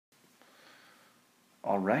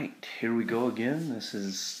All right, here we go again. This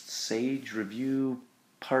is Sage Review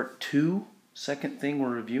Part 2, second thing we're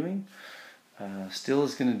reviewing. Still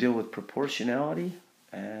is going to deal with proportionality,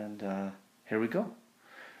 and here we go.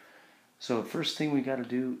 So the first thing we got to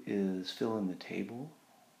do is fill in the table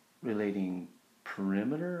relating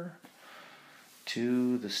perimeter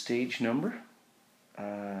to the stage number.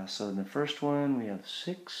 So in the first one we have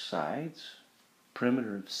 6 sides,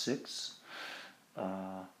 perimeter of 6.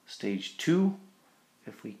 Stage 2,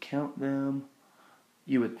 if we count them,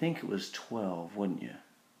 you would think it was 12, wouldn't you?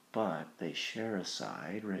 But they share a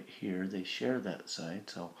side right here. They share that side.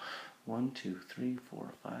 So 1, 2, 3,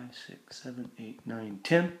 4, 5, 6, 7, 8, 9,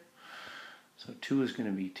 10. So 2 is going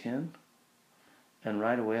to be 10. And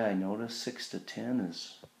right away I notice 6 to 10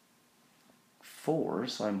 is 4.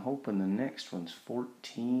 So I'm hoping the next one's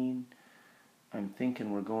 14. I'm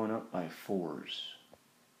thinking we're going up by 4s.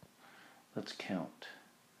 Let's count.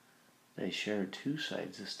 They share 2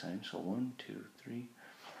 sides this time, so 1, 2, 3,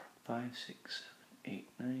 4, 5, 6, 7, 8,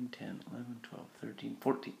 9, 10, 11, 12, 13,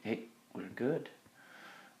 14. Hey, we're good.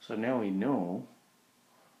 So now we know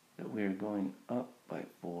that we are going up by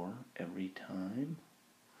 4 every time.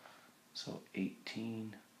 So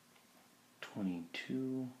 18,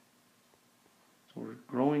 22. So we're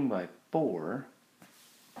growing by 4.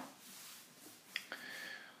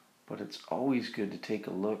 But it's always good to take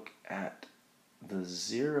a look at the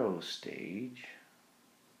 0 stage.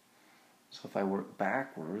 So if I work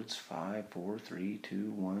backwards, 5, 4, 3,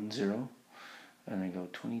 2, 1, 0, and I go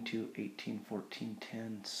 22, 18, 14,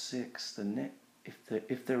 10, 6,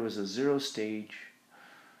 if there was a 0 stage,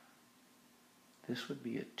 this would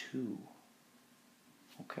be a 2.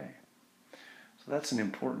 Okay, so that's an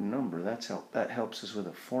important number. That helps us with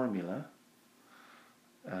a formula.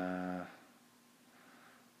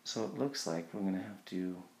 So it looks like we're going to have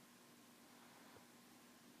to,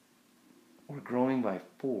 we're growing by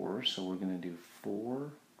 4, so we're going to do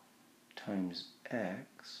 4 times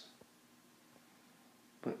x.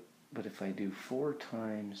 But if I do 4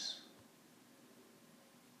 times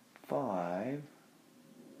 5,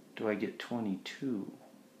 do I get 22?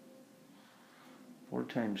 4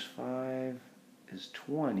 times 5 is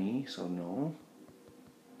 20, so no.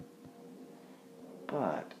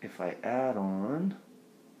 But if I add on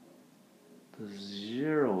the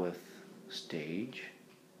 0th stage,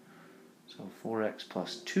 so 4x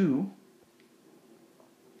plus 2,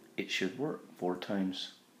 it should work. 4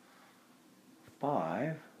 times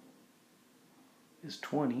 5 is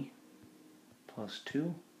 20, plus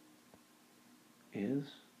 2 is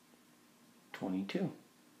 22.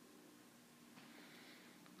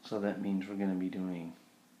 So that means we're going to be doing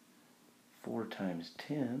 4 times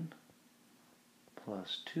 10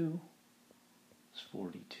 plus 2 is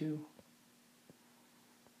 42.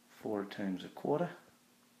 4 times a quarter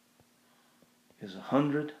is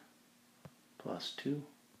 100, plus 2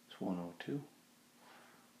 is 102.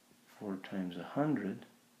 4 times 100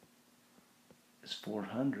 is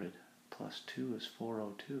 400, plus 2 is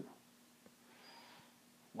 402.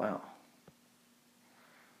 Wow.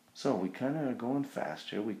 So we kind of are going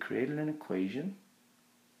faster. We created an equation.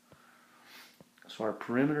 So our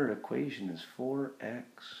perimeter equation is 4x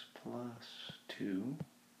plus 2.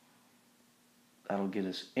 That'll get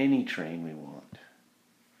us any train we want.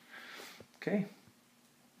 Okay.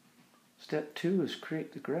 Step 2 is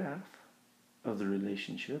create the graph of the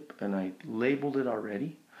relationship, and I labeled it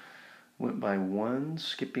already. Went by 1,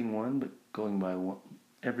 skipping 1, but going by 1.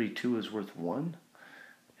 Every 2 is worth 1,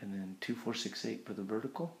 and then 2, 4, 6, 8 for the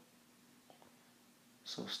vertical.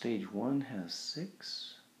 So stage 1 has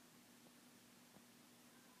 6.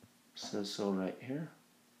 Says so right here.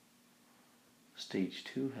 Stage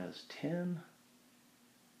 2 has 10.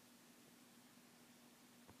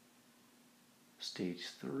 Stage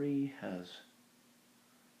 3 has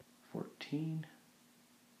 14.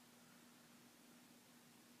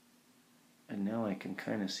 And now I can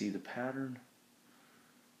kind of see the pattern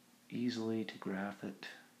easily to graph it.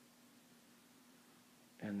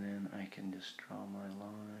 And then I can just draw my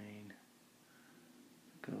line.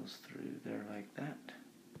 It goes through there like that.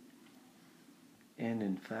 And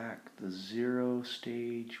in fact, the 0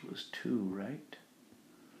 stage was 2, right?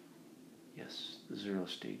 Yes, the 0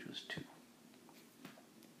 stage was 2.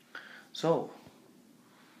 So,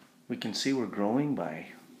 we can see we're growing by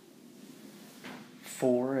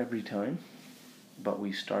 4 every time, but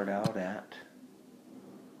we start out at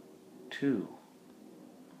 2.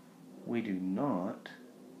 We do not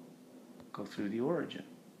go through the origin.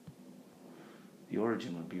 The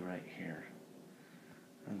origin would be right here.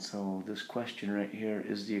 And so this question right here,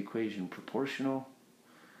 is the equation proportional?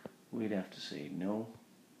 We'd have to say no,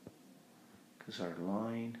 because our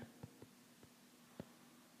line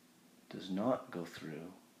does not go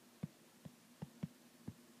through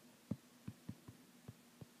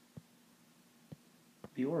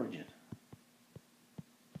the origin.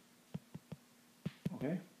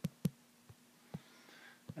 Okay?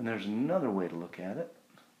 And there's another way to look at it.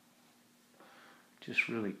 Just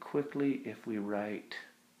really quickly, if we write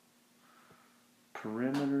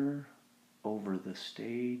perimeter over the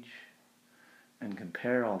stage and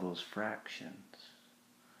compare all those fractions.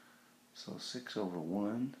 So 6 over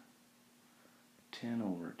 1, 10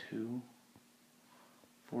 over 2,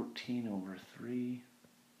 14 over 3,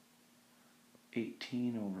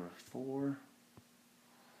 18 over 4.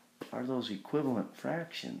 Are those equivalent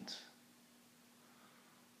fractions?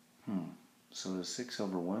 So is 6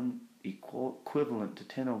 over 1 equivalent to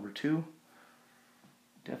 10 over 2?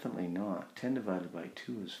 Definitely not. 10 divided by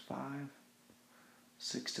 2 is 5.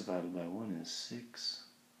 6 divided by 1 is 6.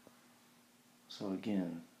 So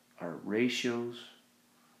again, our ratios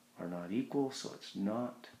are not equal, so it's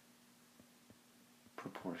not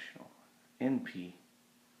proportional. NP,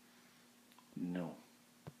 no.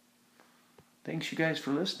 Thanks you guys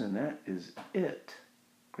for listening. That is it.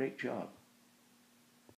 Great job.